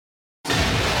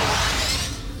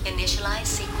Initialize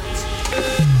sequence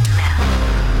now.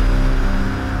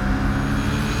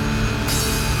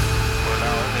 We're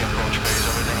now in the approach phase.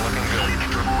 Everything looking good.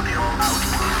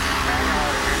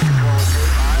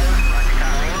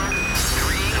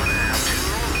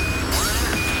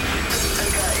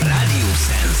 Radio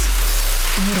Sense.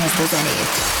 Érezd a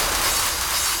zenét!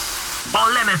 A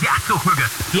lemezjátszók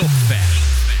mögött Klopfer.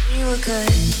 We were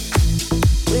good,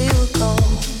 we were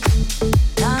cold.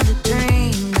 Not a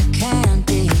dream that can't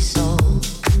be sold.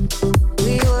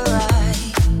 We were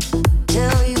right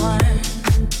till we weren't.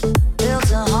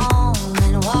 Built a home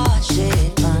and watched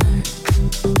it burn.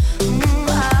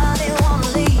 I didn't wanna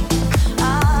leave,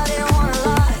 I didn't wanna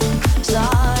lie.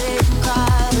 Started to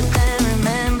cry, but then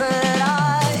remembered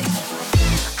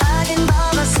I can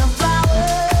buy myself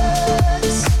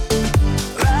flowers.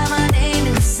 Write my name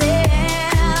in the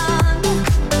sand.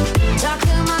 Talk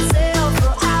to myself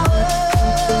for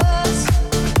hours.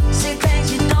 Say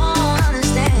things you don't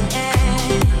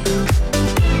understand.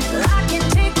 I can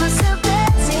take myself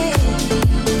dancing,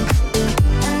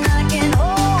 and I can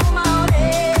hold my own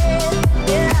head.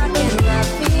 Yeah, I can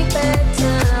love me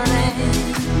better than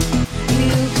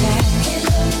you can. Can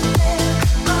love me better.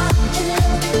 I can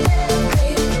love me better,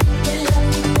 baby. Can love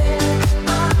me better.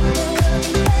 I can love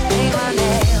me better. Paint my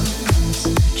nails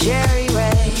cherry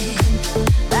red.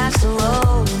 That's the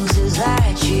roses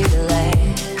that you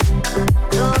laid.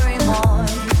 No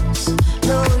remorse,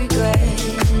 no regret.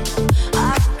 I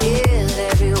forgive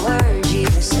every word you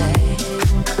say.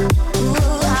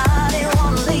 Ooh, I didn't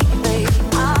wanna leave, babe.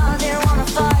 I didn't wanna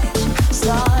fight.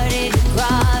 Started to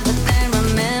cry, but then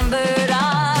remembered I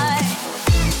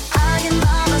can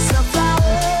buy myself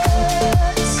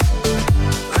flowers.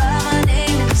 Write my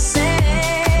name in the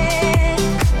sand.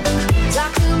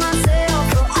 Talk to myself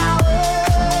for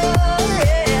hours.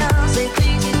 Yeah, say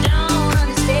things you don't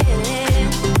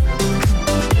understand.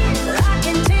 I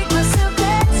can take myself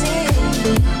dancing.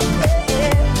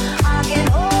 Yeah, I can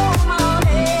hold my own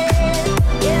head.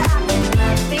 Yeah, I can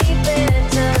love me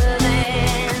better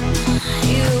than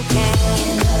you can.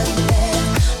 Can love me better.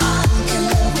 I can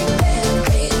love me better,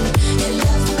 baby. Can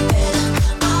love me better.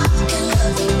 I can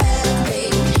love me better,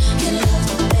 baby. Can love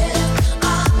me better.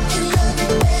 I can love me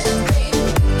better, baby.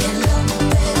 Can love me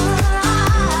better.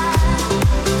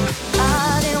 I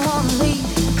didn't wanna leave.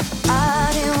 I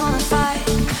didn't wanna fight.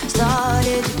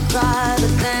 Started to cry,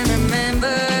 but then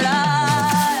remembered I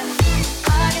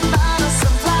can buy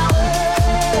myself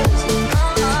flowers.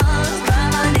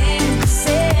 Write my name in the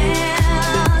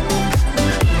sand.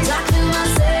 Talk to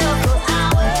myself for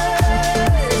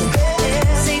hours.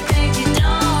 Say things you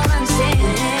don't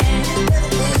understand.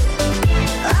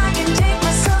 I can take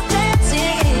myself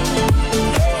dancing.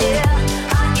 Yeah,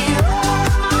 I can hold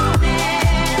my own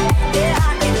hand. Yeah,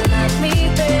 I can love me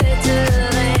better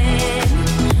than.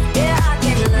 Yeah, I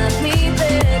can love me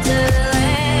better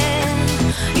than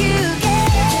you can.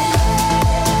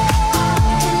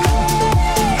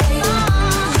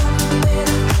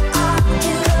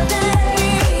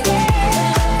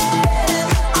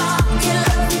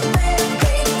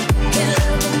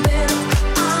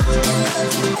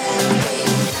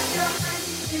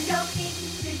 Move your feet,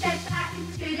 2 steps back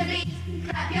to the beat.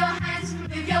 Clap your hands,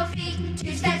 move your feet,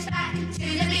 2 steps back to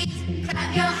the beat.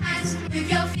 Clap your hands, move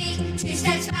your feet, 2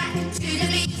 steps back to the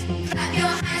beat. Clap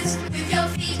your hands, move your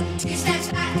feet, 2 steps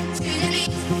back to the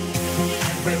beat.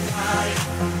 Everybody,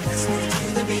 let's move to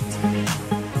the beat.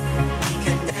 We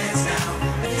can dance now,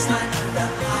 baseline under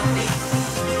our feet.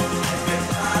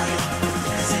 Everybody,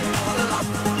 dancing all along.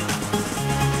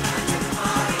 Time to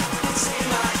party, sing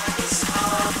like a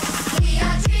song. We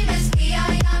are dreamers, we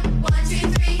are young. 1, 2,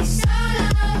 3,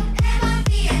 solo.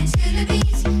 MIP and to the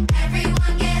beat.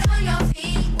 Everyone get on your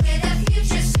feet with a future.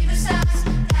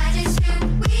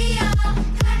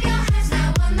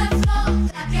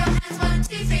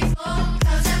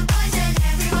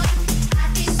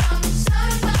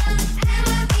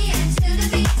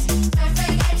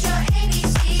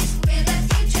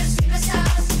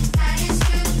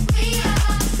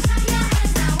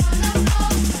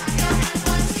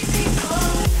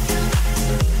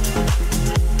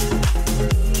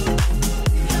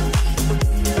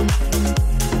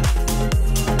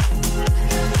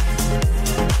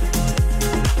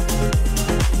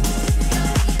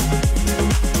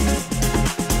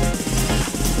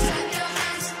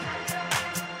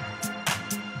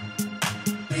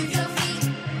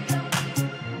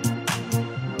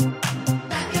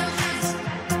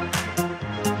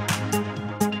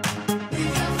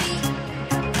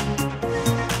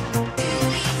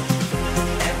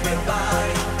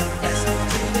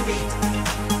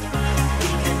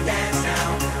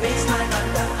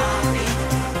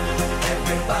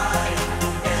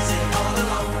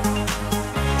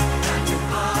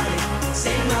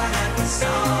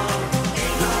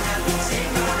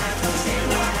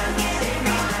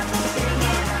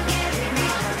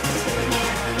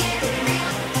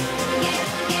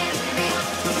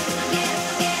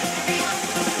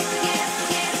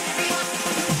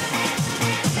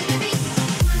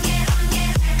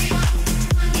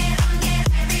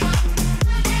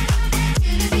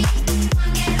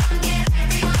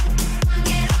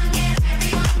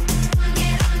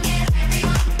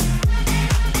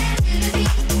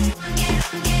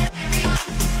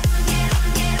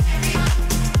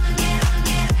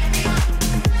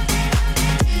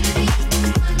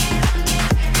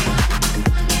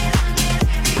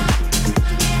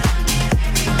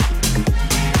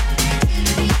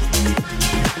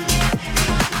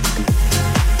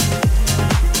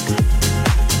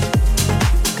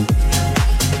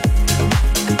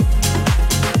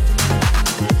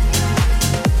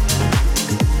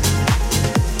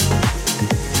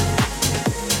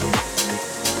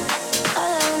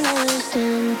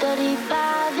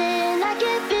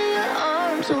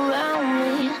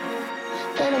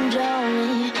 control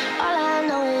me. All I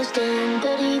know is staying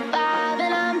 35,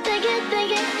 and I'm thinking,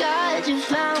 God, you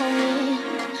found me,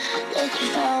 that you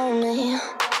found me.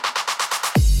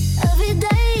 Every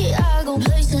day I go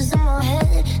places in my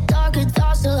head, darker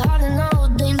thoughts so hard to know.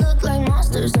 They look like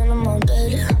monsters under my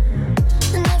bed.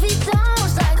 And every time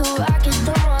it's like a rocket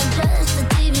through my chest. The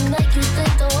TV make you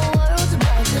think the whole world's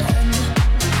about to end.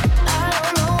 I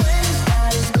don't know where this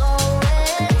night is going,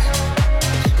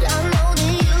 but I know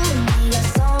that you and me got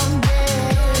something.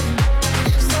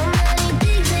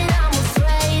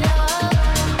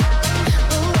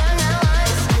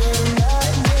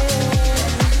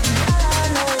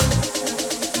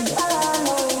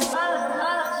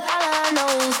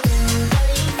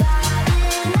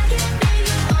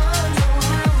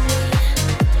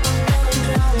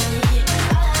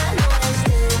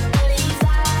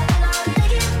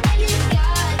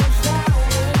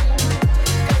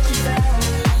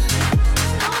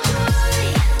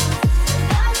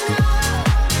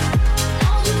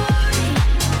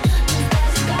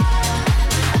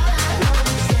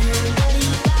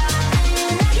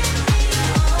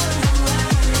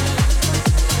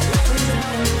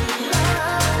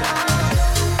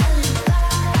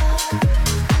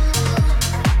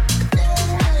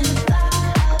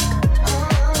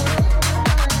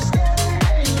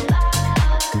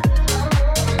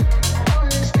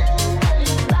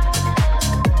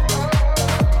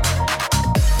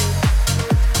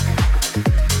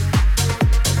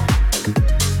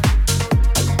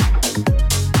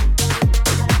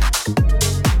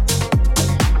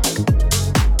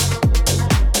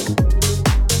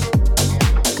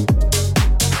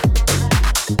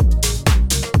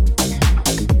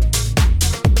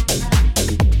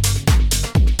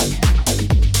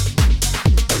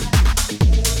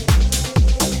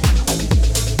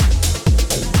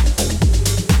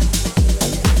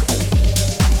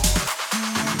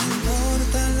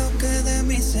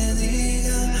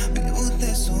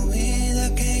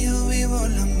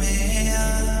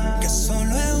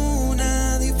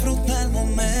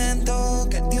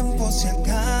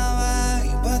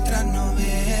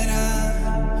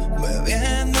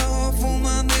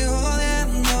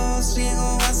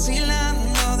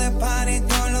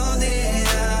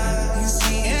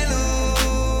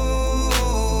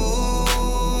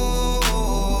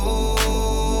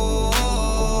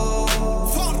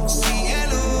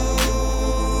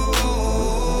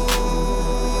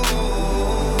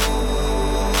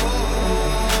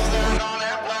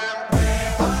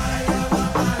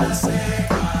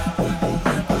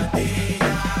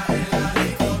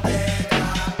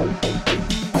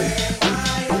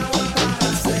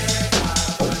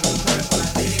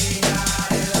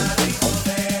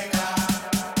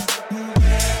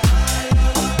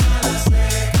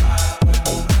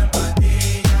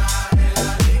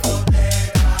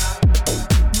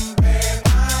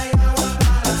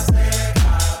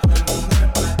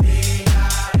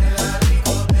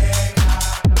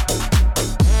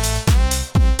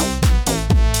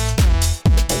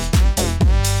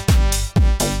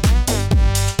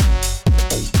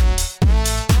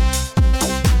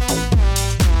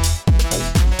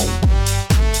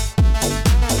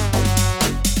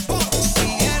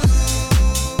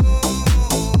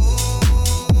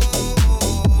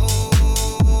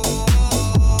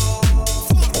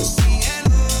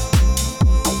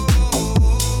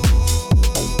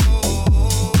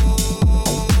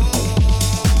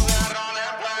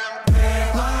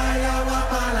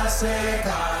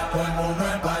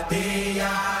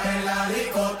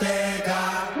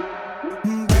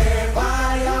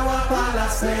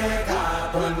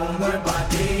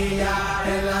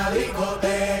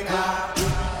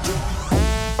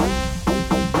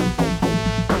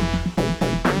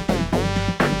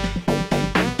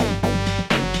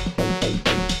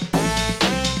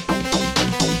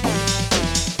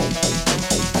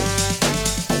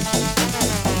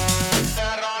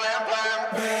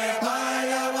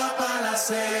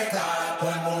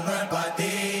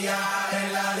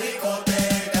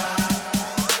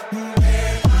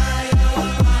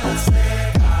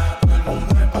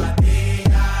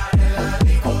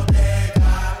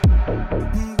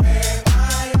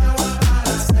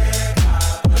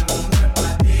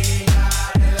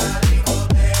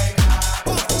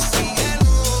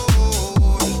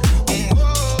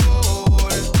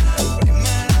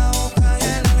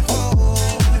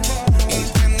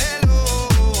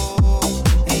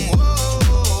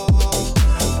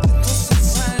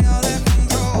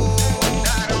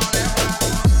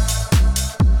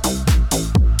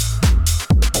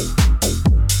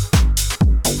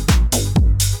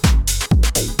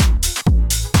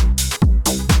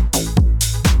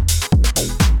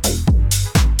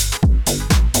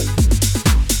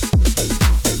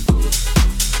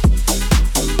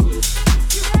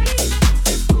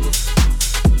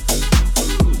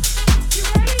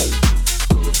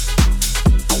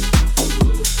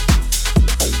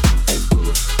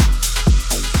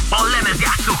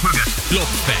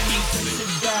 Klopfer.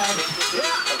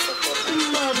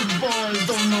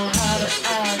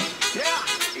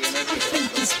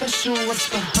 Special, what's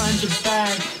behind your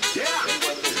back?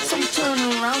 So turn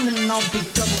around and I'll pick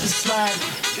up the slack.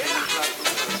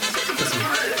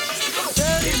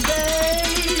 Dirty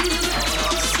babe,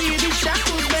 see these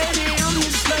shackles, baby, I'm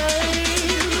your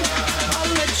slave.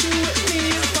 I'll let you with me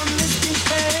if I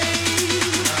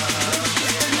misbehave.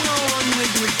 And no one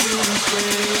make me feel this way.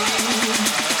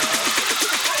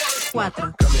 4.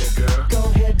 Come here, girl. Go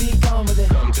ahead, be gone with it.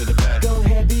 Come to the back. Go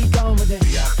ahead, be gone with it.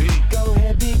 VIP. Go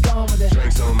ahead, be gone with it.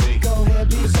 Drinks on me. Go ahead,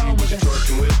 be Let me see gone what with you're it.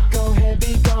 twerking with. Go ahead,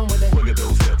 be gone with it. Look at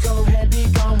those hips. Go ahead, be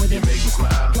gone with You it. make me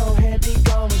smile. Go ahead, be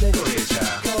gone with it. Go ahead,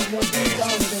 child. Go ahead, be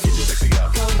gone with it. Get your sexy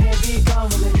out. Go ahead, be gone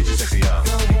with it. Get your sexy out.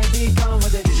 Go ahead, be gone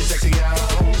with it. Get your sexy out. Go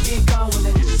ahead, be gone with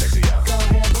it. Get your sexy out. Go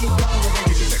ahead, be gone with it.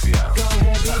 Get your sexy out. Go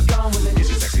ahead, be gone with it. Get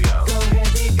your sexy out. Go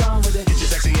ahead, be gone with it. Get your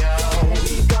sexy out. Go ahead,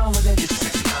 be gone with it. Get your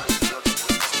sexy out.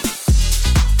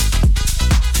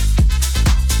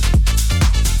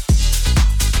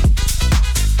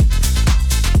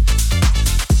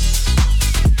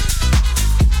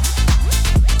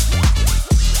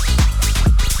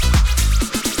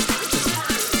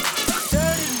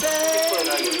 Dirty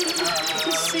babe,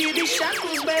 you see these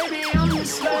shackles, baby, I'm your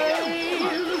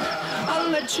slave. I'll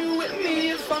let you with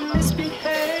me if I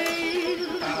misbehave.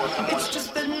 It's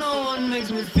just that no one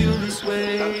makes me feel this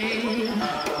way. Come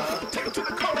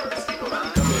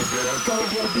here, girl. Go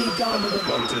ahead, be gone with it.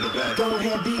 Come to the back. Go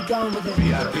ahead, be gone with it.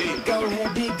 VIP. Go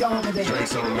ahead, be gone with it.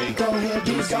 Drinks on me. Go ahead,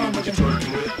 be Let me see gone what with you're it.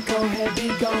 twerking with. Go ahead, be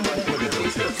gone with it. Look at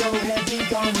those hips. Go ahead, be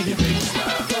gone with it. Make me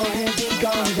smile. Go ahead, be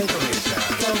gone with it. Go ahead,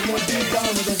 child. Go ahead, be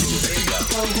gone with it.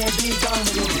 Go ahead, be gone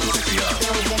with it. Get your sexy out. Go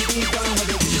ahead, be gone with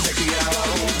it. Get your sexy out. Go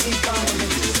ahead, be gone with it.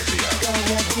 Get your sexy out. Go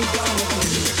ahead, be gone with it.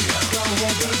 Go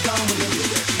ahead, be gone with it.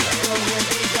 Go ahead,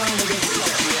 be gone with it. Go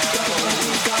ahead, be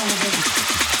gone with it.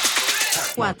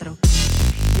 4.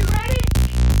 You ready?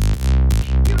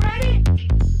 You ready?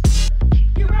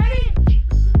 You ready?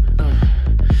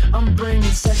 I'm bringing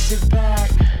sexy back.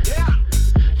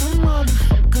 You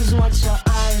motherfuckers, watch your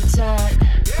eye attack.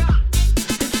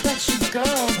 If that's your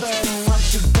girl, better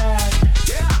watch your back.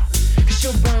 Cause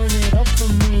she'll burn it up for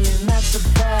me, and that's a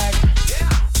fact.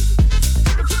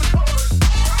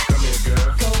 Come here,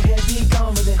 girl. Go ahead, be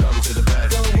gone with it. Come to the back.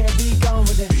 Go ahead, be gone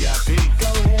with it. VIP. Go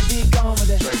ahead, be gone with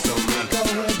it. Drinks on me. Go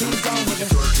ahead, be gone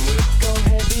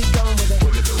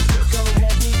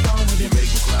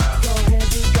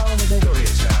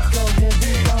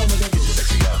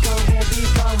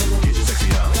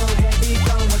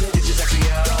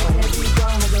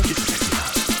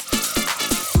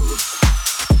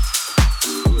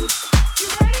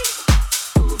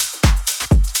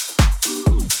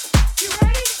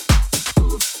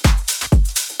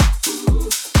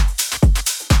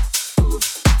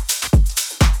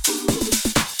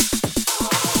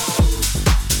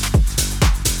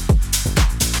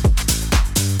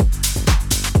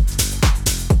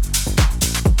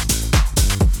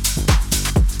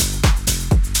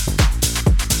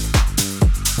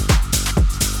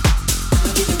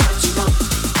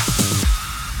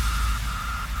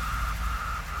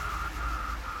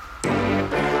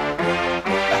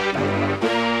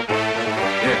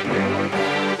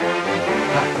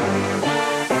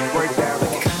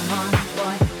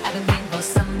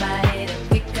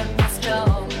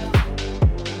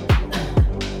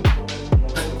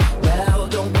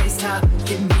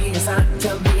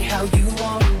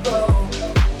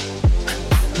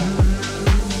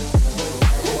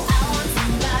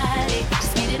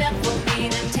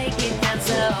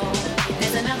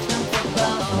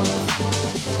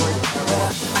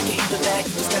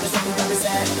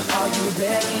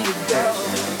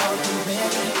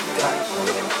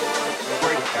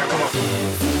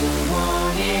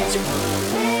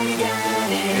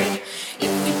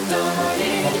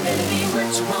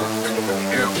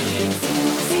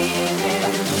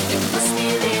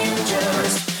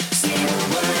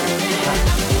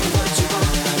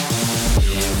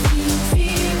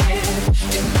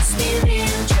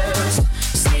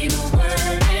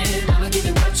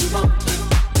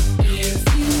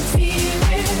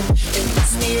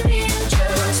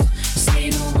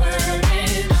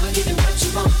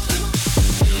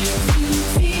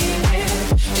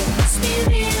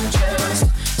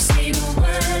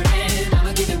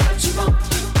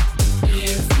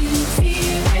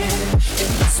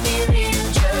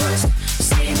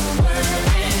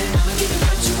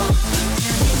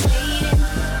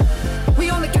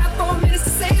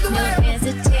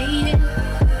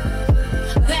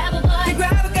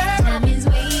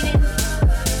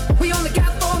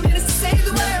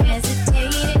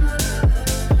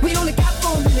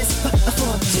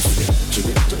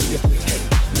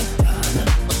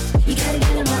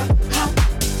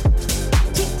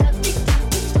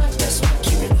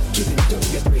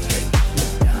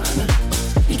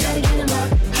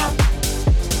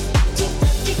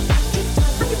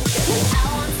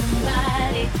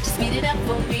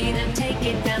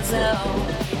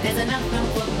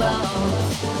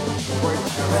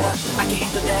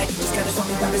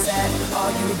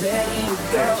ready to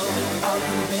go? Are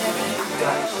you ready to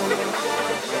go?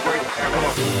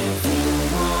 If you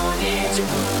want it, you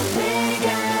already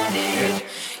got it.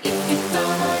 If you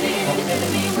thought it, it better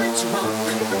be what you want.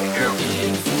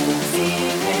 If you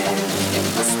feel it, it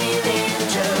must be there.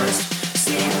 Just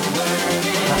say the word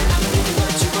and I'ma give you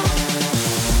what you want.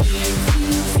 If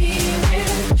you feel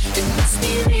it, it must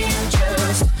be there.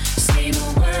 Just say the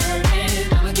word and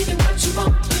I'ma give you what you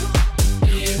want.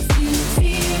 If you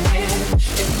feel it,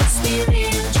 it must be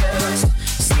there. Just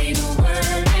say the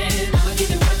word and I'ma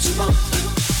give you what you want.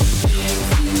 If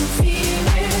you feel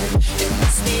it, it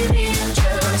must be there.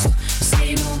 Just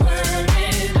say the word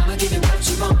and I'ma give you what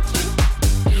you want.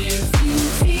 If you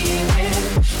feel it,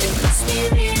 it must be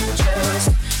there. Just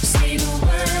say the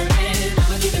word and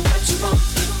I'ma give you what you want.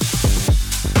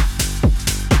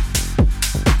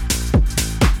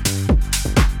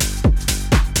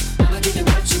 I'ma give you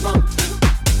what you want.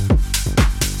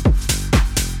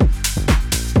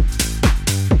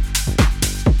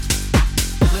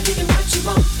 I'ma give you what you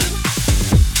want.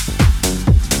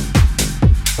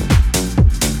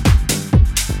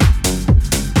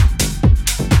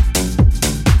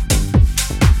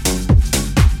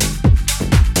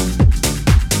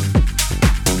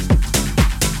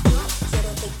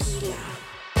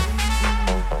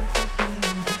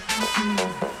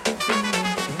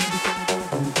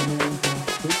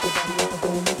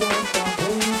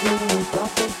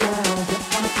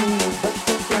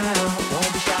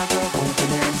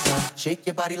 Shake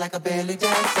your body like a belly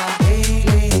dancer. Hey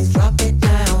ladies, drop it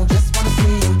down. Just wanna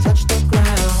see you touch the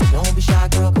ground. Don't be shy,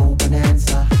 girl, go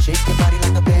bonanza. Shake your body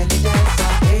like a belly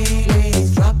dancer. Hey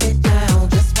ladies, drop it down.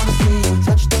 Just wanna see you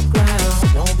touch the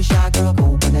ground. Don't be shy, girl,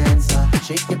 go bonanza.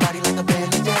 Shake your body like a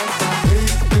belly dancer. Hey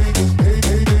ladies, hey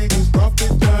ladies, drop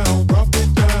it down, drop it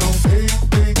down. Hey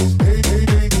ladies, hey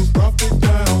ladies, drop it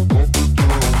down, drop it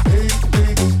down. Hey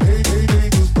ladies, hey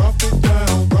ladies, drop it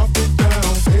down, drop it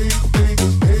down. Hey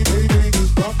ladies, hey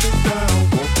ladies, drop it down,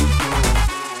 drop it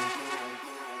down.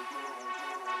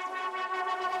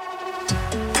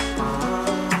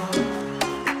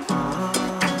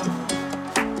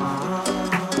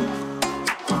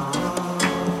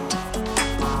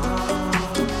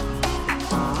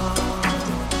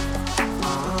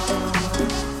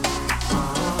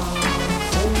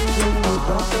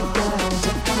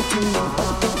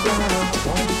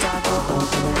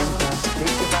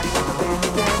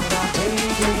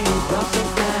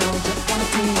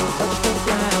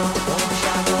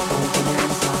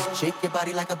 Shake your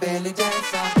body like a belly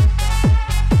dancer.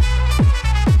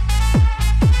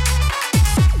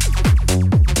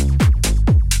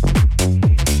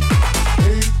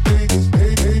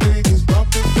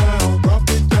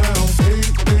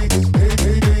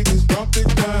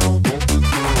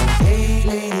 Hey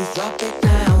ladies, drop it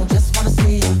down. Just wanna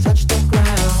see you touch the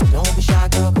ground. Don't be shy,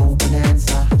 girl, go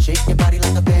bonanza. Shake your body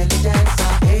like a belly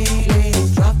dancer. Hey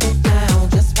ladies, drop it down.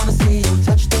 Just wanna see you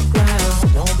touch the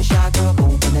ground. Don't be shy, girl,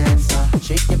 go bonanza.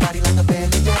 Shake your body like a belly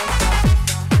dancer.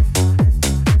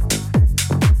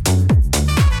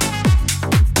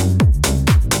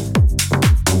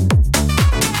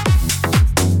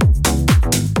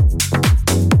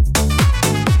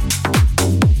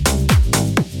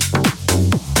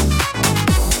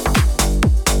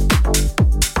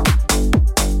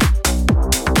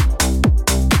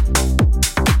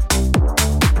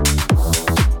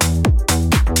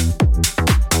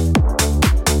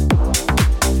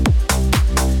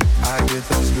 I get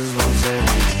those goosebumps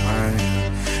every time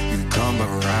you come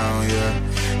around, yeah.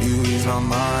 You ease my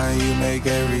mind, you make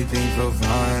everything feel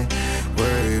fine.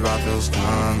 Worry about those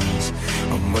comments,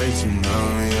 I'm way too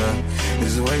numb, yeah.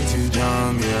 It's way too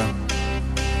dumb, yeah.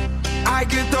 I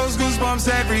get those goosebumps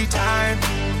every time.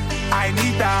 I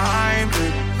need the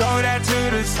Heimlich, throw that to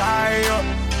the side, yeah.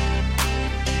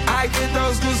 I get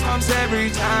those goosebumps every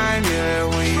time, yeah.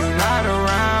 When you're not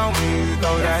around, when you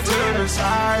throw that to the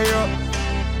side, yeah.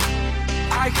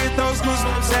 I get those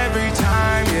goosebumps every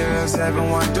time, yeah.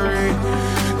 713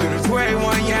 through the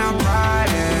 281, yeah, I'm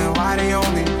riding. Why they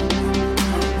on me?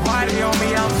 Why they on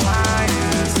me? I'm flying,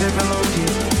 sipping low key.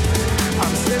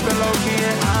 I'm sipping low key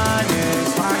and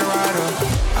honest, fine rider.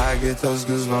 I get those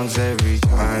goosebumps every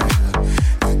time,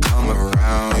 yeah. You come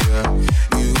around, yeah.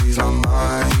 You ease my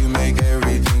mind, you make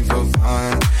everything feel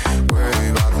fine. Worry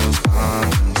about those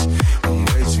comments, I'm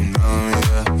way too numb,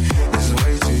 yeah. It's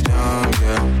way too dumb,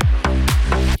 yeah.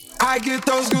 I get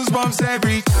those goosebumps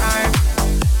every time.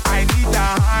 I need the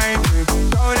Heimlich,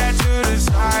 throw that to the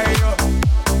side, yo.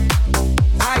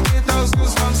 I get those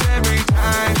goosebumps every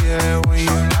time, yeah. When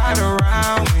you're not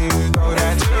around, when you throw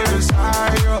that to the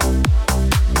side, yo.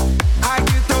 I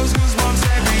get those goosebumps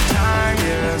every time, yeah.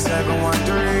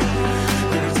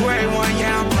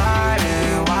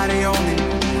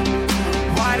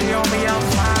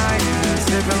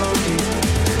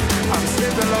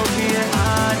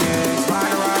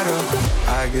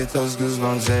 get those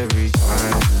goosebumps every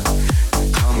time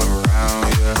you come around,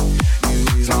 yeah. You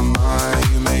ease my mind,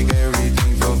 you make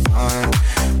everything feel fine.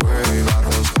 Worry about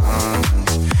those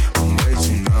comments, I'm way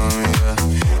too numb, yeah.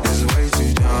 It's way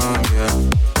too dumb, yeah.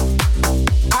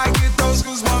 I get those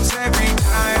goosebumps every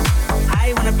time.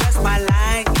 I wanna press my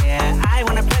line, yeah. I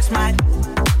wanna press my.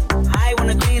 I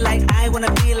wanna be like, I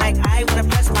wanna be like, I wanna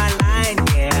press my line,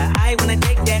 yeah. I wanna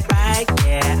take that ride,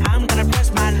 yeah. I'm gonna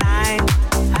press my line.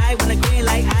 I wanna be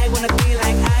like, I wanna be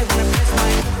like, I wanna press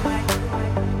my.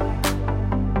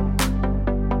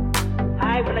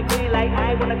 I wanna be like,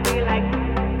 I wanna be like.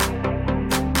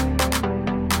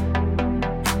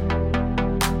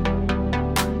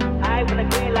 I wanna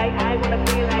be like, I wanna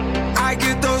be like. I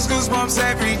get those goosebumps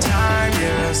every time,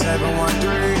 yeah.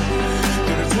 713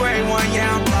 through the 281,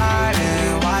 yeah, I'm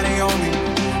riding. Why they on me?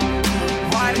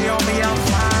 Why they on me? I'm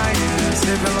flying,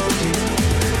 sipping low key.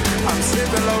 I'm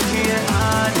sipping low key and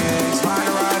honest,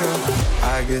 fine rider.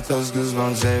 I get those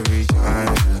goosebumps every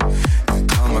time, yeah. You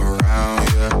come around,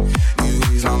 yeah. You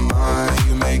ease my mind,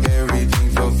 you make everything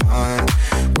feel fine.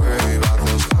 Worry about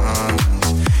those comments,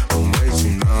 I'm way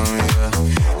too numb, yeah.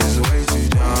 It's way too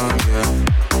dumb, yeah.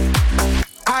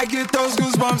 I get those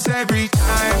goosebumps every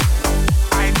time.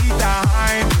 I need the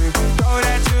Heimlich, throw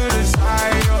that to the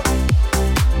side, yo.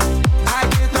 I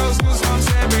get those goosebumps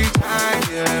every time,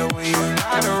 yeah. When you're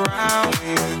not around, when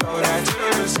you throw that to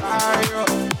the side, yo.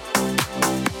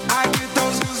 I get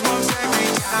those goosebumps every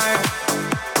time.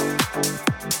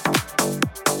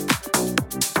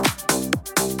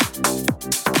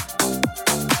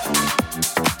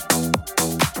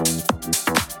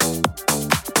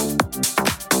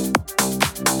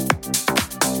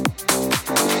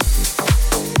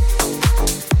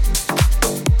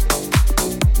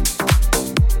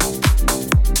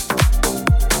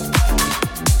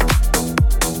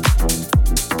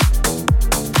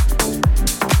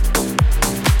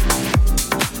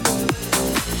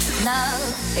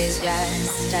 Is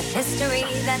just a history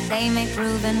that they may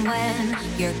prove, and when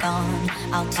you're gone,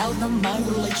 I'll tell them my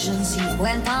religions.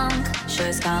 When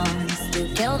punctures comes to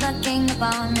kill the king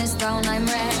upon his throne, I'm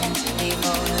ready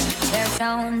for their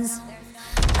stones.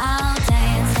 I'll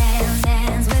dance, dance,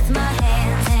 dance with my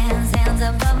hands, hands, hands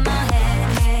above my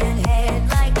head, head, head,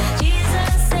 like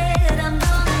Jesus said. I'm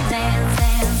gonna dance,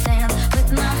 dance, dance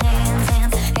with my hands,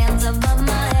 hands, hands above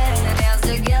my head, dance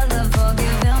together,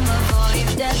 forgive him before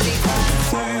he's dead.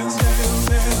 Dance, dance,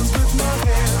 dance with my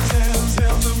hands, hands,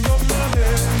 hands above my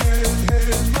head, head,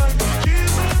 head, like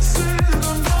Jesus said.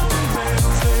 I'm gonna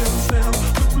dance, dance, dance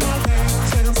with my hands,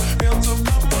 hands, hands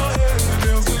above my head,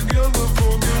 dance together,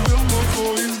 forgive him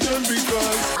before he's dead,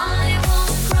 because I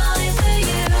won't cry for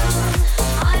you.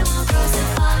 I won't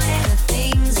crucify the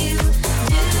things you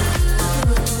do.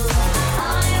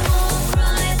 I won't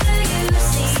cry for you.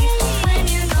 See, when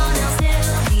you're gone, I'll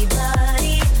still be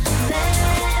bloody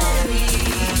Mary.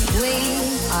 We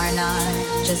are not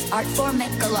just art for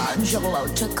Michelangelo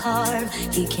to carve.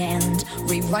 He can't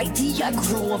rewrite the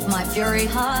aggro of my fury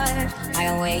heart.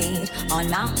 I wait on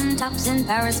mountaintops in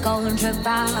Paris, Golden Trip,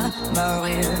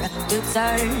 Maria to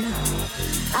serve.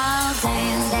 I'll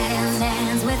dance, dance,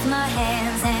 dance with my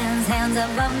hands, hands, hands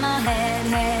above my head,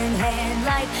 head, head,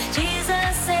 like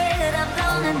Jesus said. I'm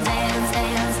gonna dance,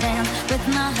 dance, dance with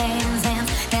my hands, hands,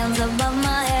 hands above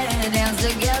my head, dance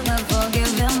together,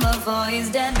 forgive him before he's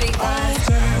dead, because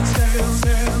dance, dance,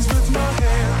 dance with my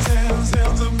hands, hands,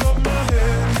 hands above my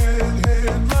head, head,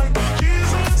 head, like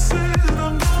Jesus said.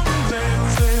 I'm gonna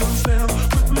dance, dance, dance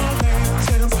with my hands,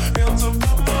 hands, hands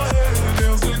above my head,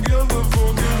 dance together,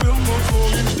 forgive him before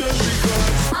he's dead,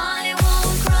 because I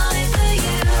won't cry for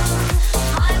you.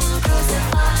 I won't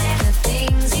crucify the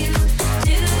things you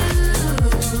do.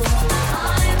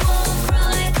 I won't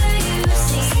cry for you.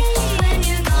 See, when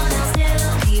you're gone, I'll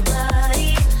still be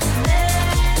bloody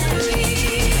Mary.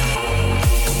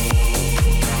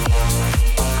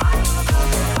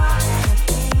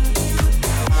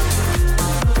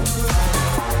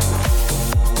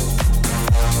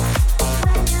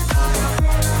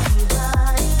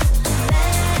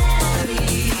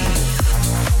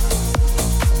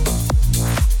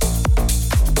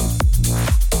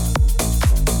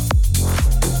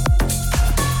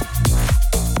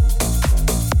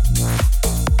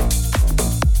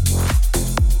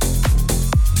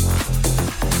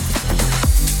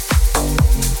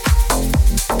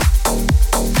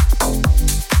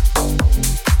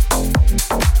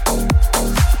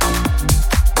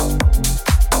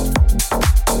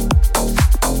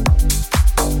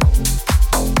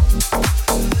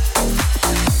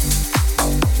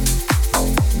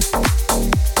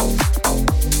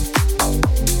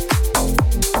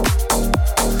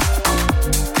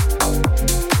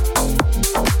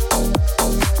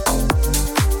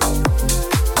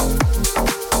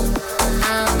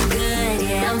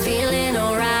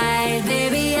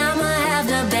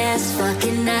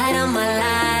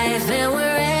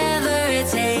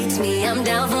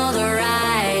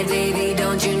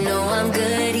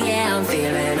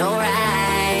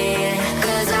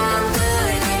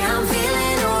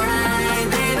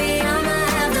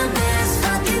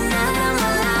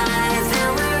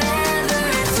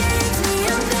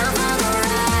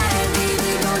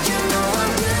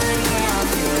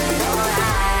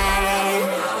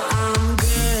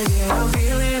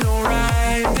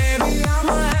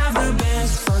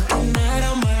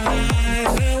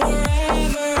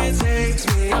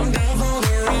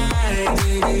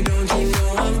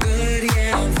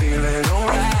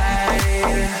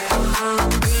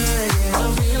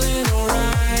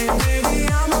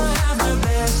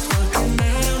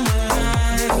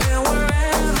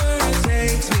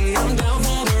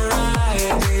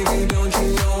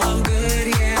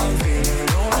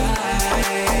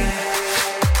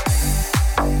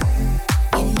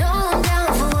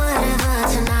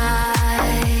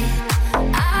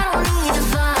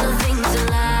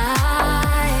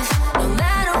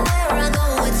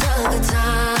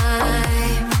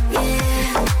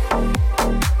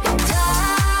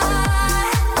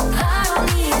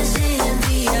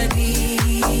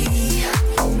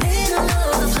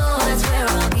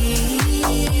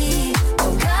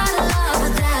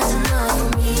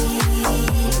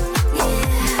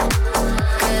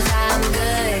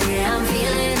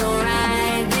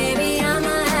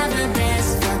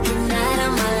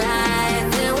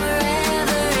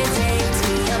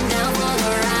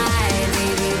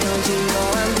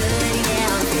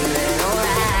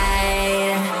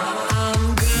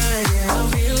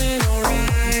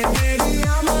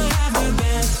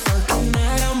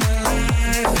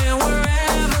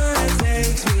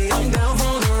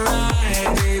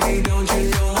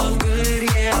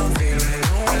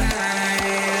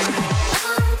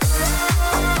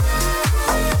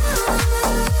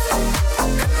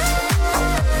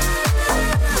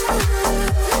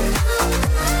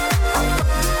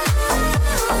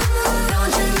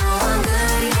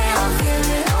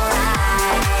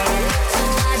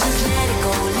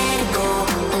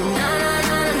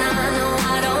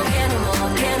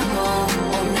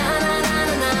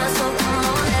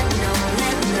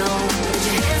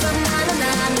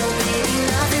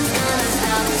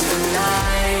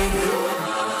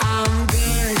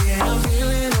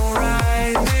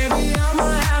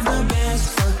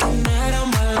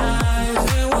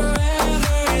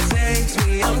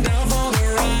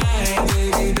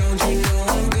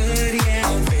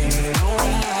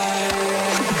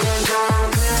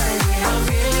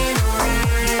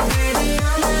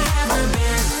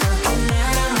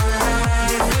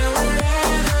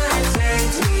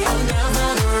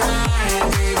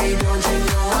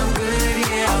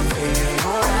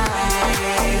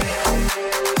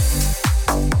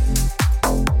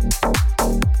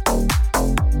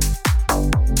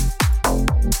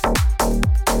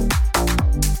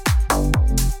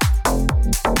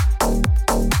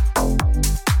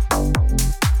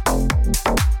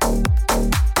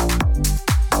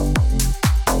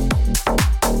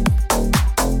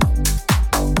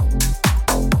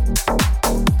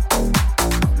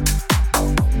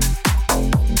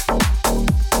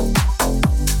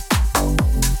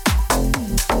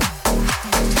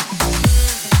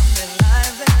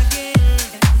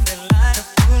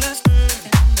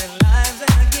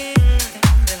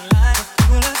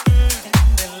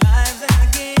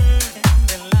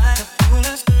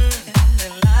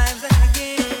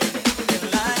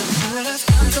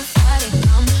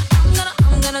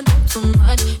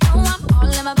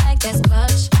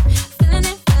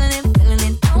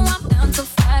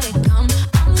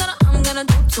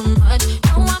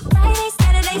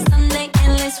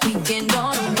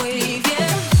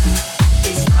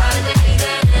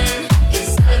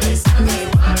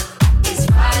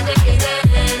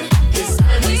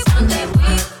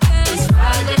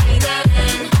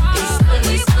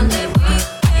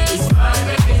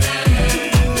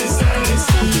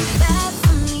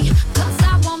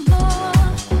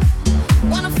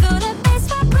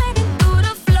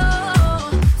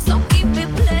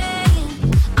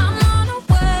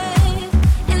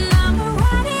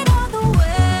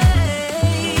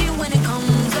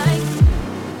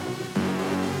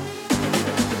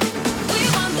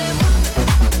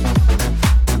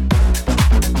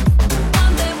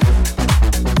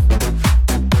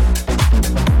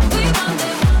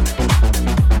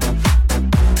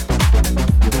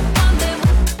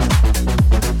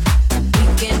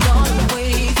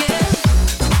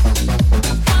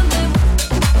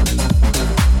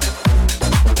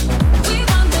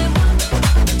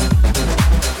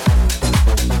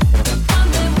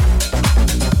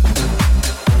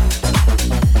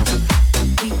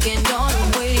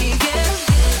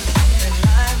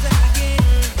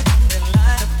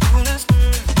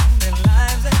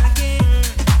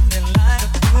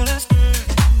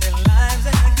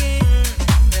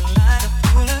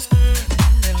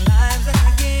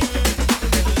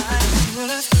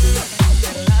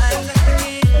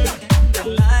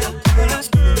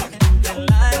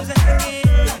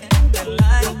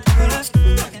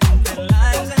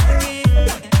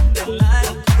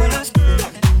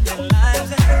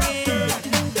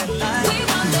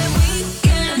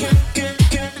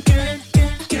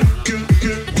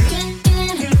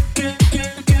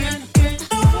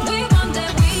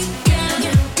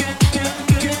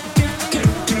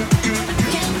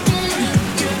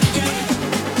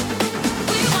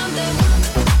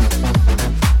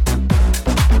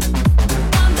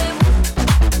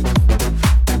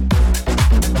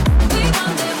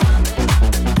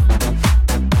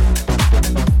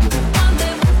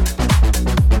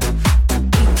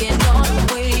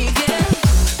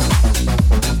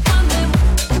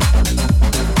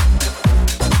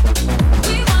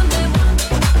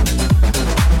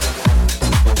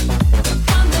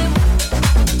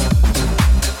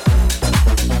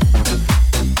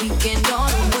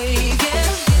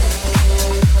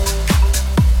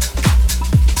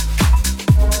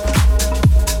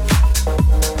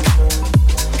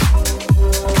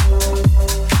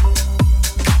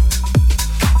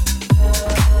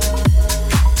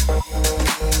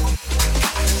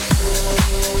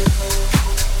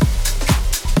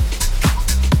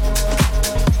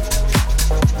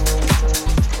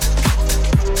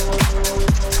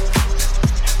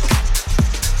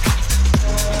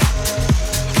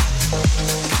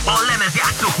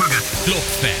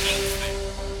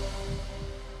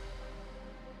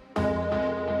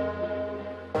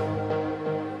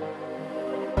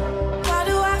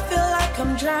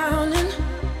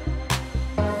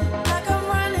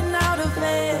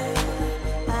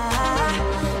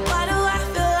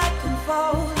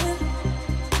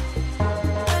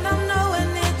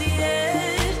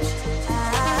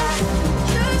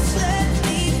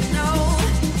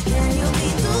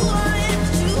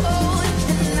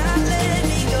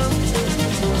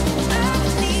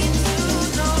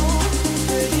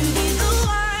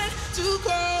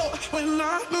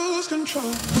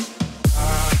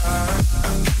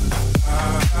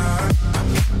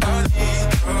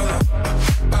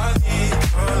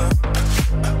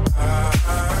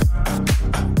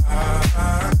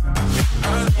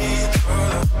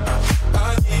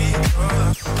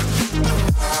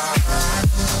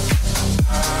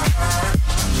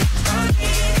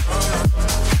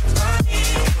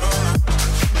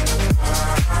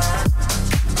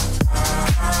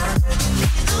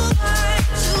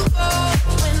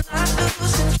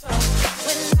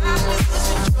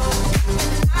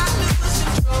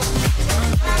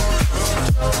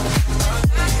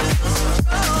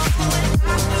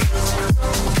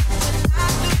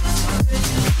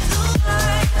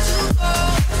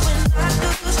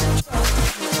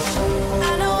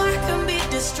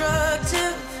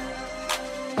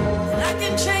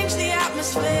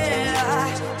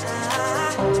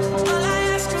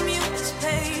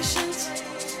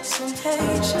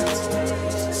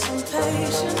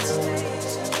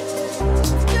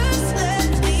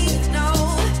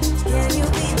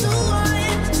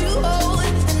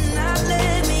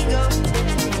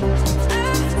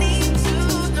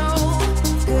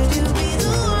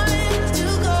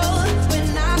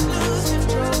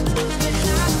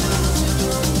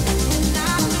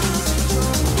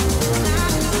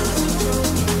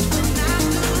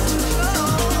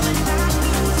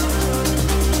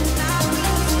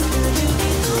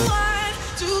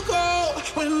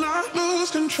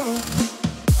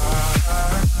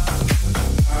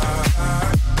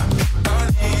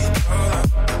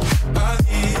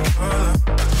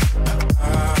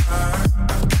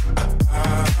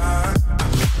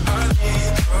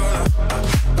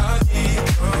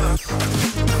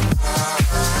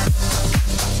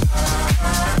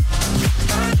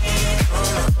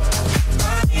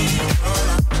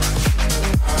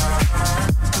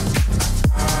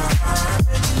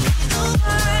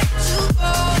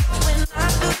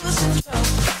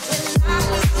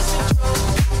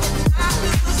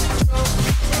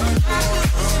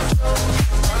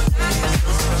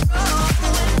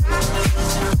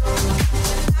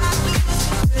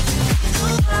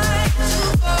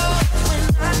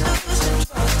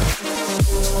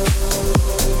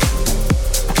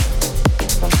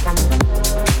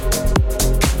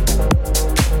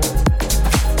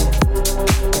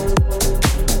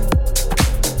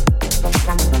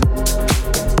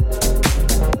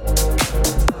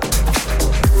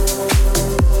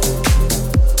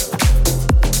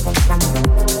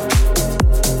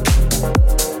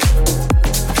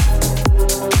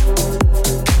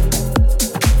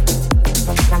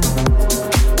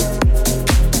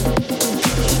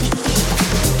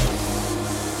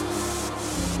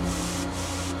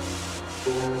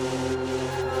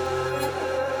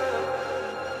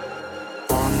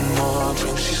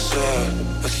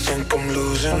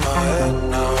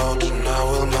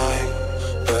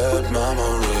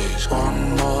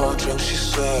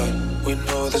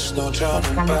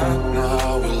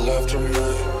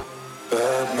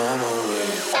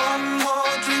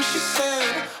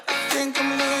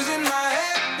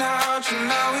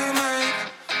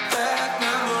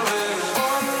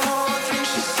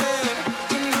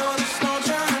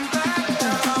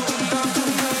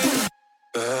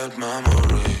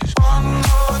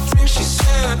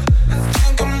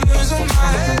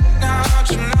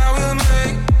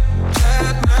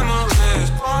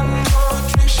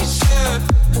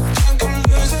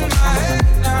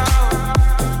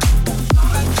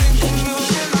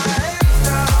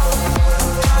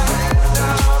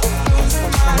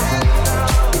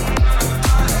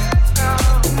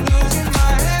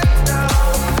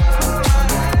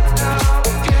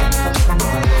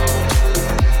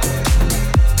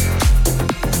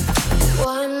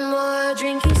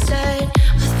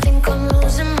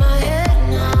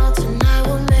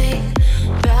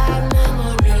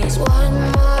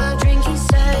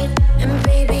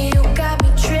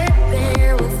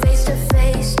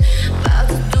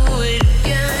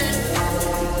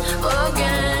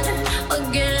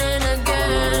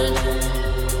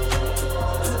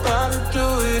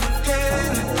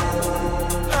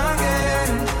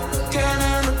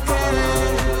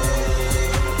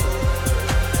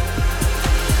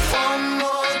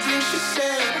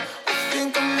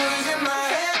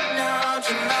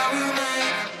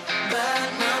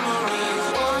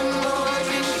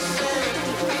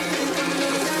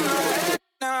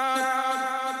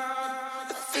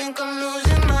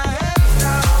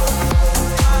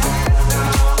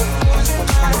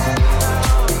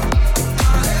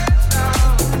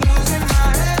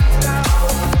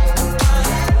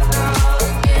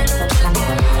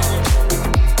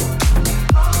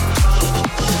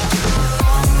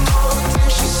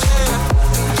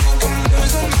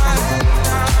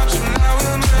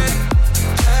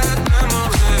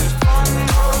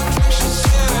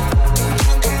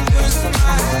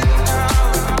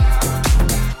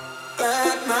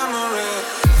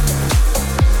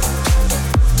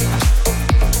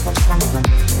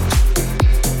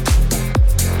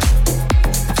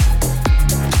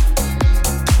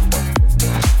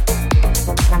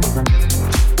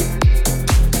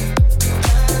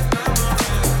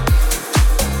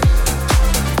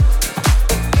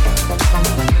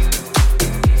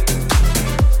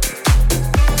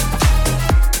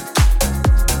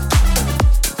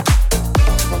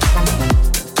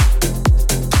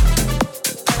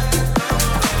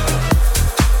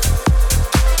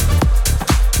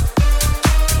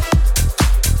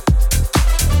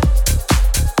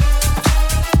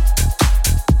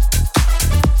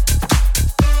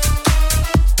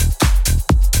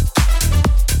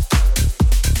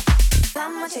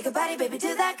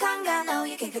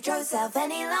 yourself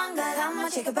any longer. Come on,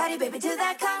 shake your body, baby, do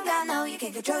that conga. No, you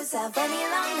can't control yourself any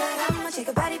longer. Come on, shake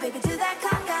your body, baby, do that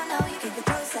conga. No, you can't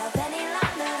control yourself any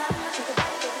longer. Come on, shake your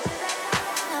body, baby, do that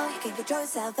conga. No, you can't control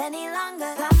yourself any longer.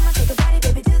 Come on, shake your body,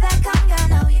 baby, do that conga.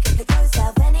 No, you can't control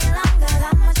yourself any longer.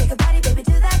 Come on, shake your body, baby,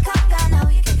 do that conga. No,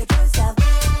 you can't control yourself.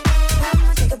 Come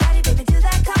on, shake your body, baby, do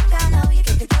that conga. No, you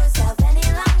can't control yourself any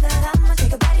longer. Come on, shake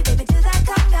your body, baby, do that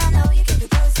conga. No, you can't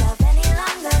control yourself any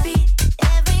longer. Beat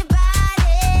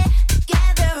everybody.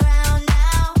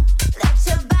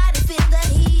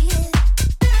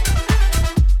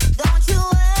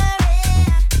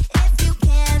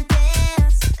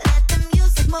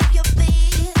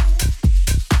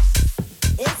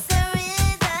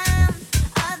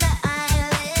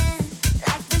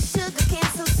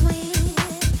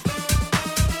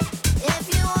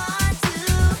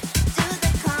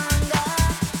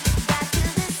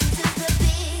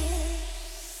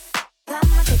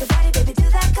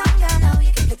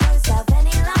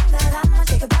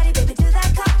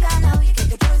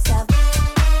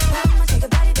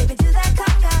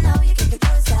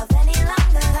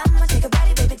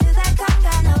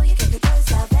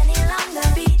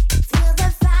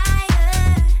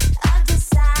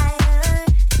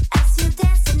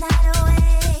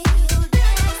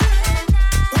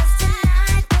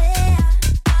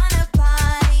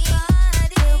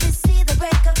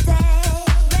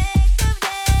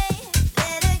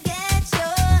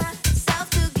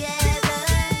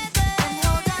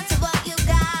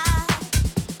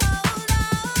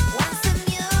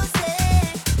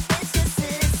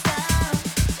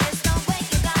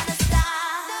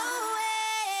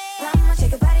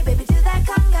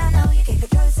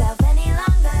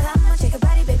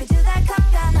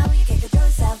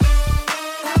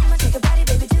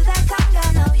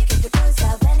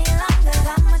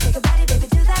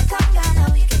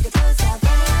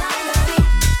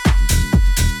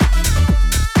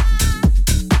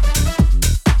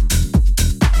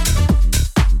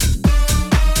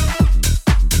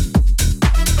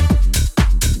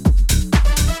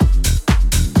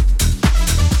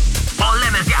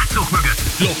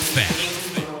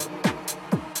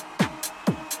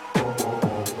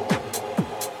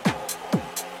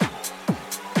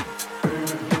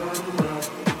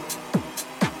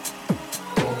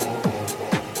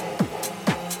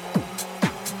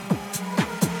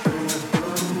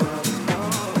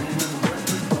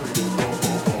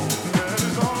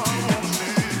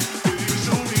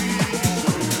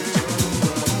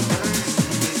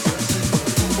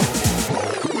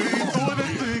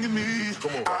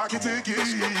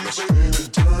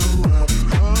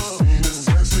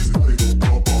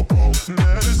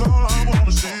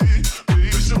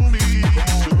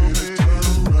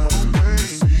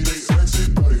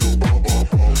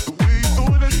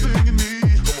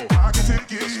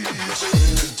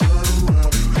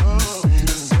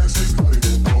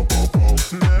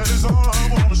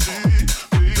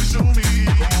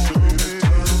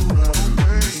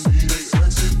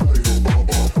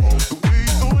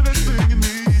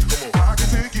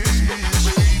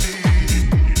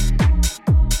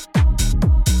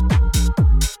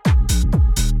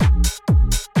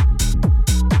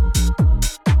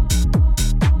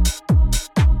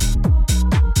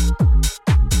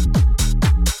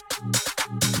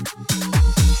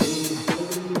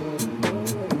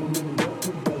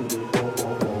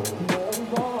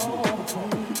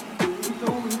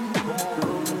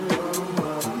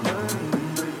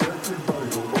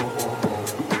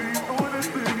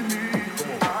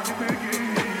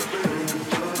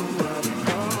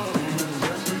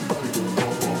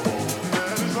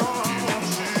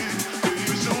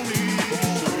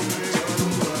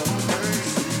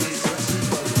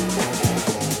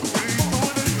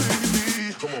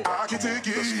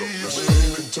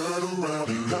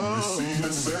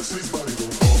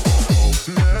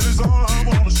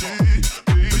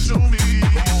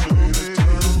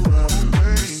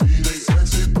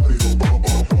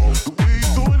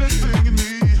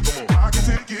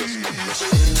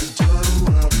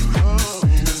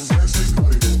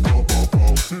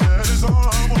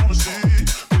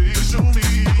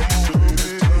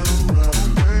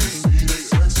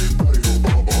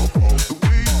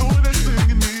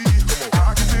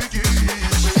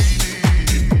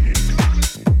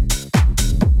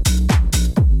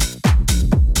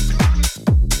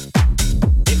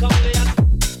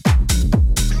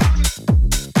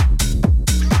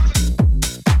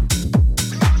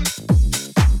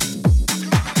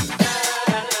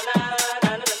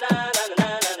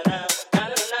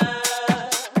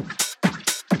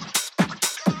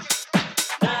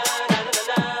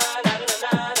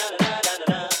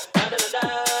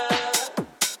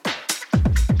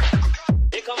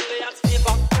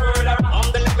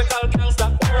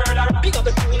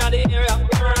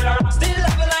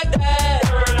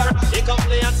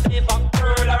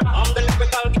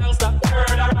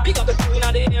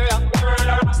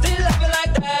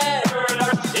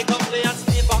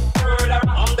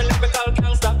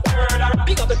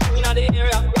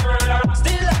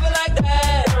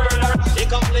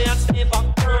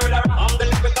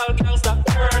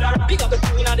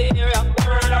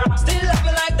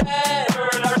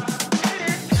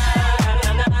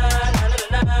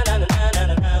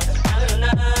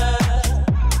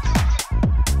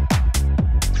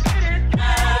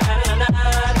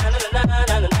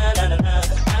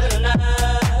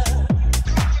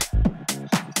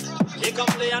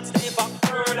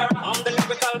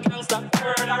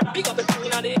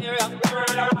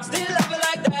 Still love you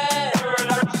like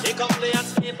that. They come play and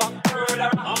sniper.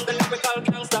 I'm the lyrical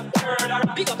gangster.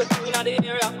 Pick up the queen of the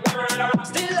area.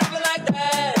 Still love you like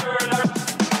that.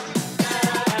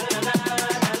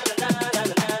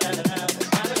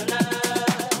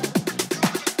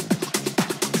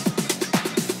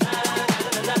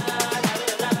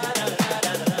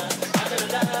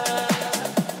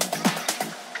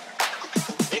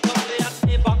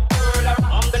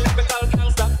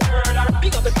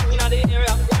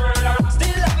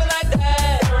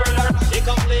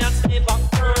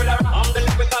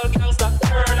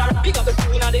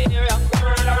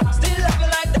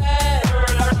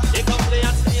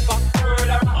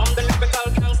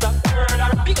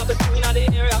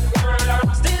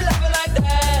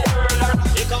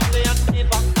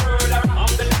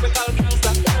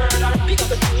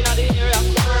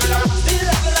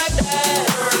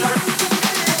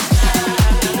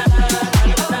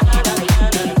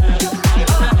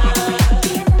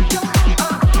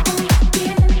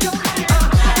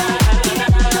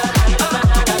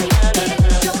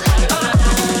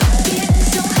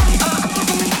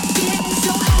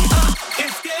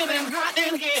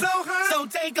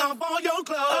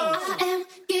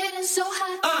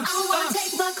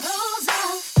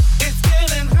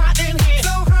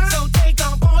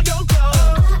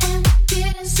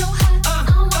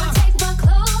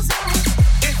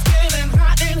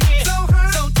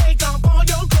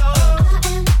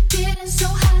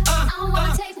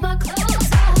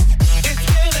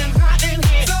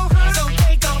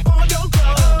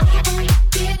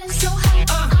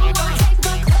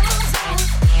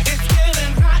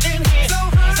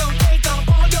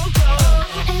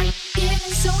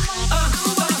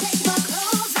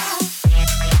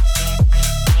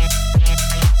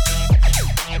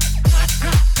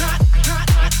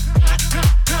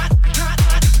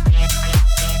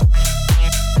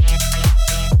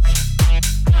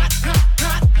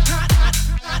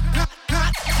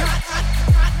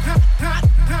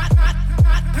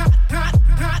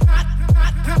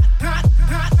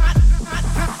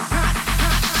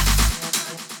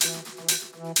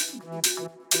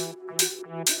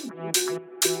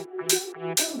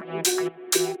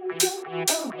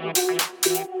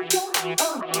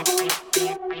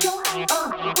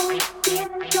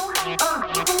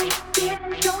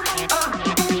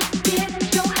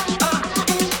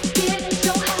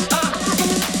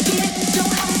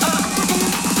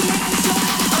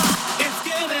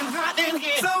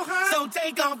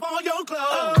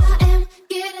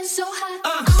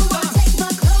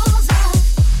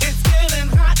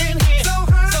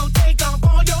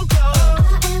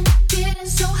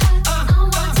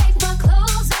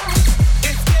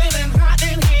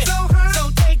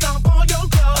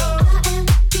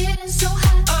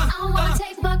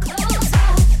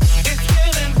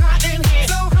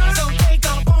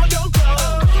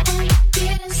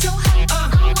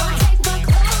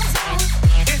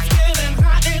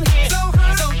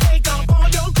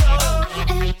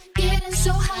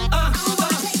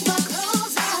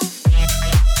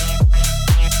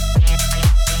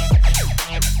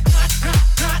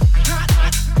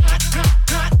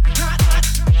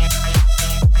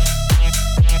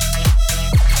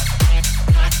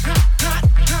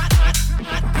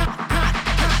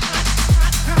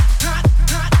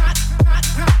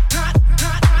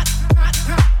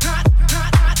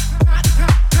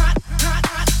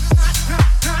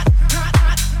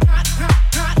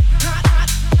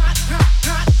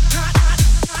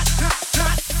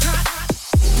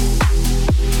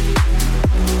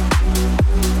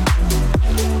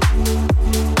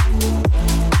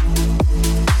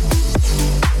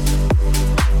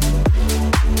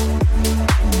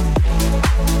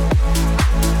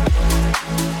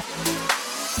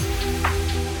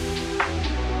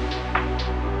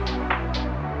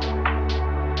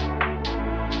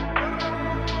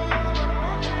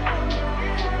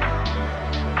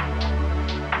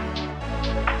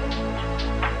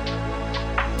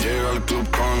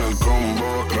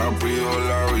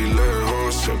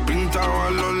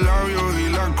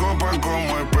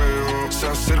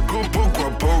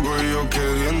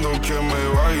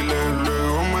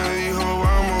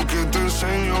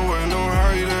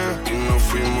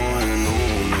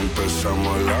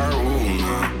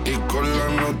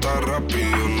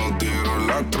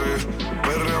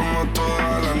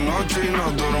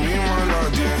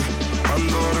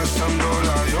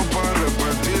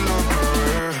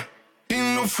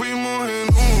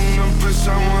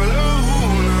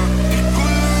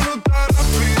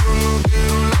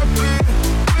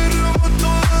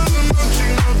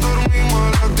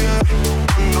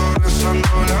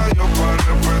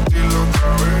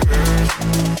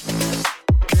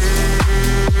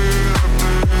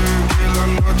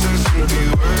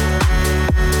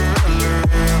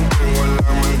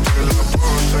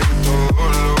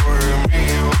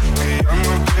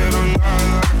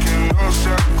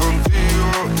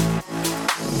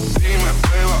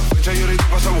 fecha y ahorita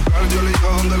vas a buscar. Yo le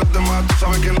digo donde los demás, tú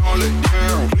sabes que no le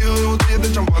llegan. Río de botellas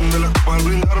de champán de la copa al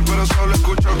brindar, pero solo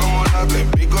escucho como late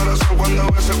mi corazón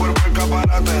cuando ve ese cuerpo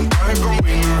escaparate. El traje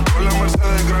combina con la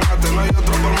Mercedes Granate. No hay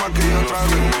otro por más que yo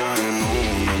trate. En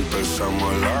una empezamos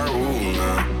a la 1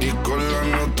 y con la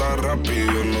nota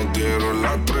rápido nos dieron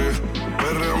las 3.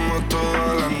 Perreamos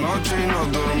toda la noche y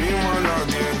nos dormimos a las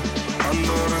 10.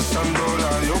 Ando rezando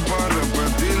la Dios para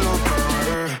repetirlo otra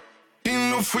vez. Y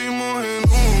nos fuimos en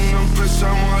una,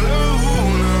 empezamos a la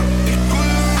 1 y con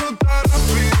la nota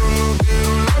rápido nos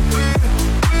dieron las 3.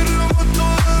 Perreamos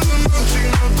toda la noche y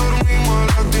nos dormimos a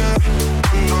las 10.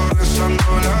 Ando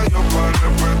rezando la Dios para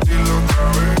repetirlo otra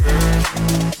vez.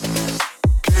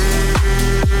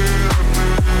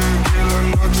 Que la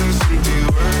noche sin ti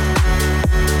duele.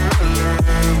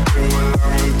 Tengo en la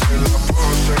mente la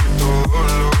pose y todo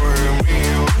lo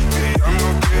mío. Que ya no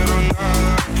quiero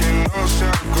nada que no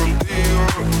sea contigo.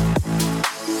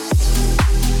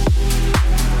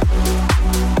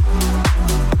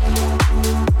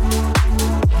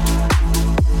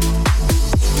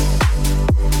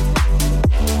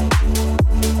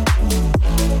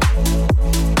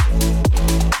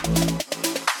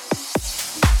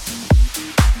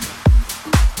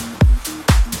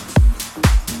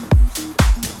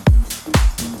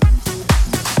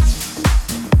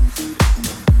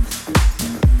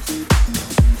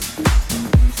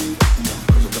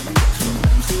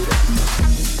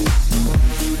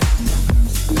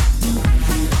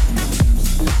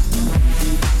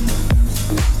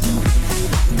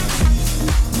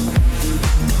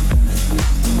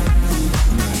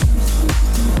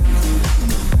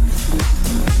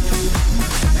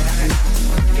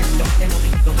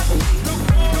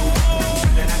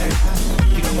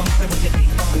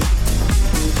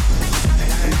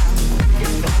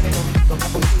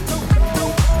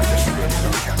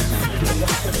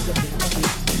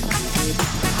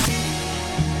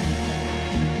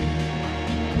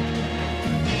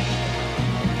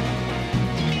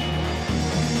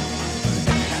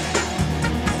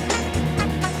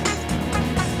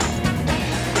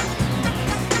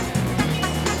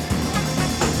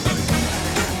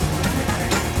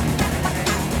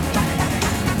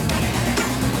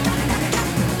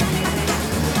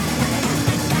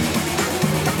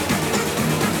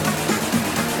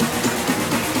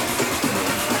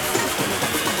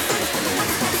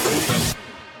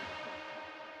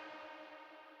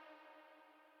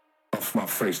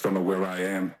 Don't know where I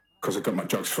am, cause I got my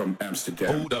drugs from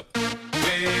Amsterdam. Hold up,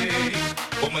 wait,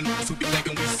 woman, who be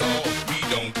thinking we saw, we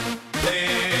don't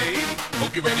play.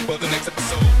 Hope you're ready for the next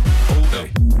episode. Hold up,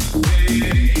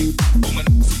 wait, woman,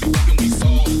 who be thinking we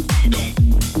saw, we don't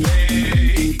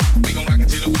play. We gon' rock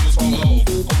until the wheels fall off.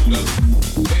 Hold up,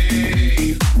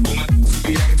 wait, woman, who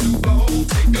be acting too bold,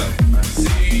 take a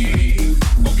seat.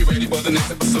 Hope you're ready for the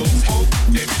next episode. Hold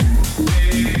up,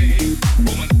 wait,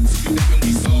 woman, who be thinking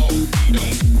we saw, we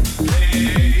don't.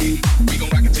 We gon'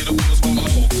 rock it till the wheels fall off.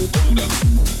 Hold up,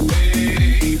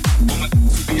 hey, woman,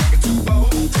 to be acting too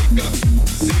bold. Take a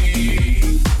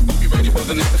seat. Hope you ready for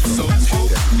the next episode.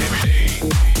 Hope every day.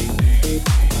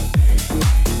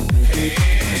 Hey,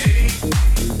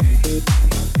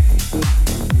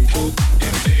 hope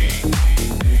every day.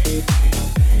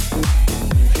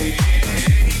 Hey,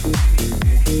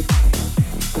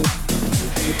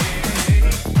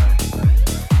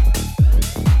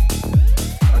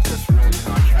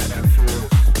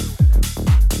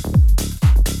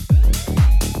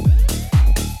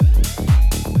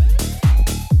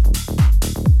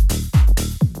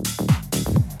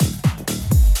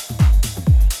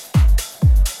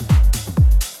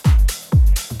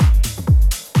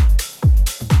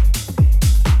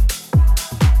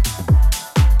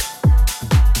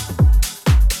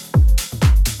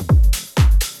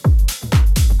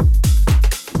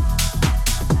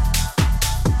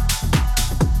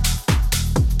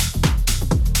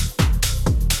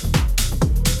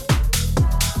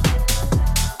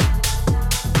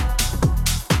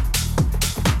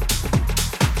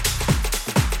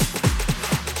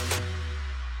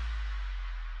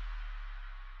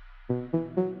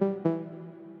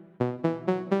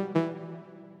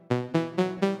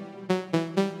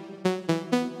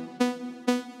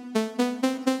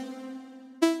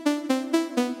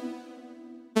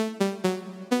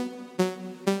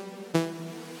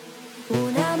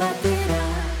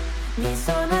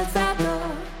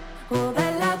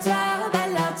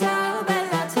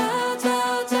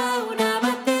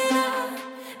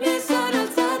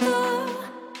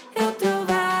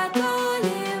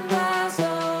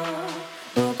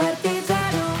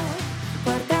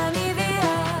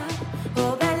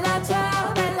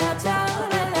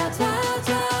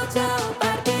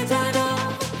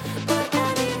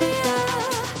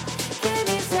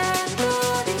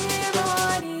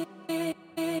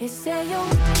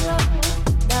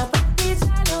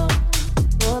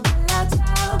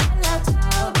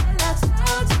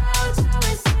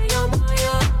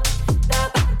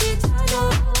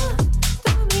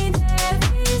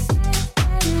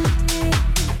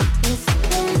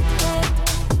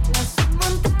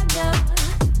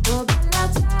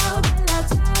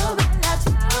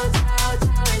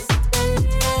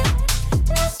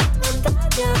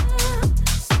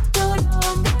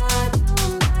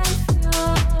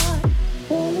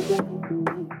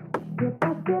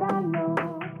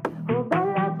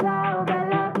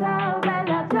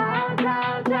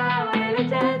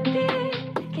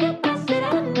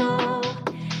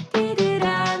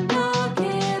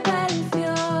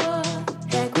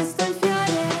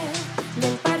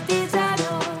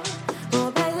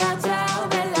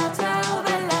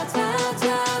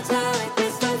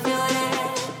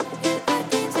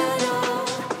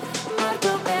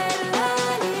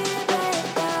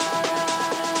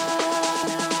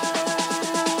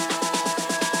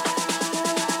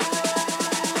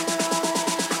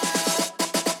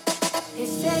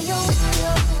 your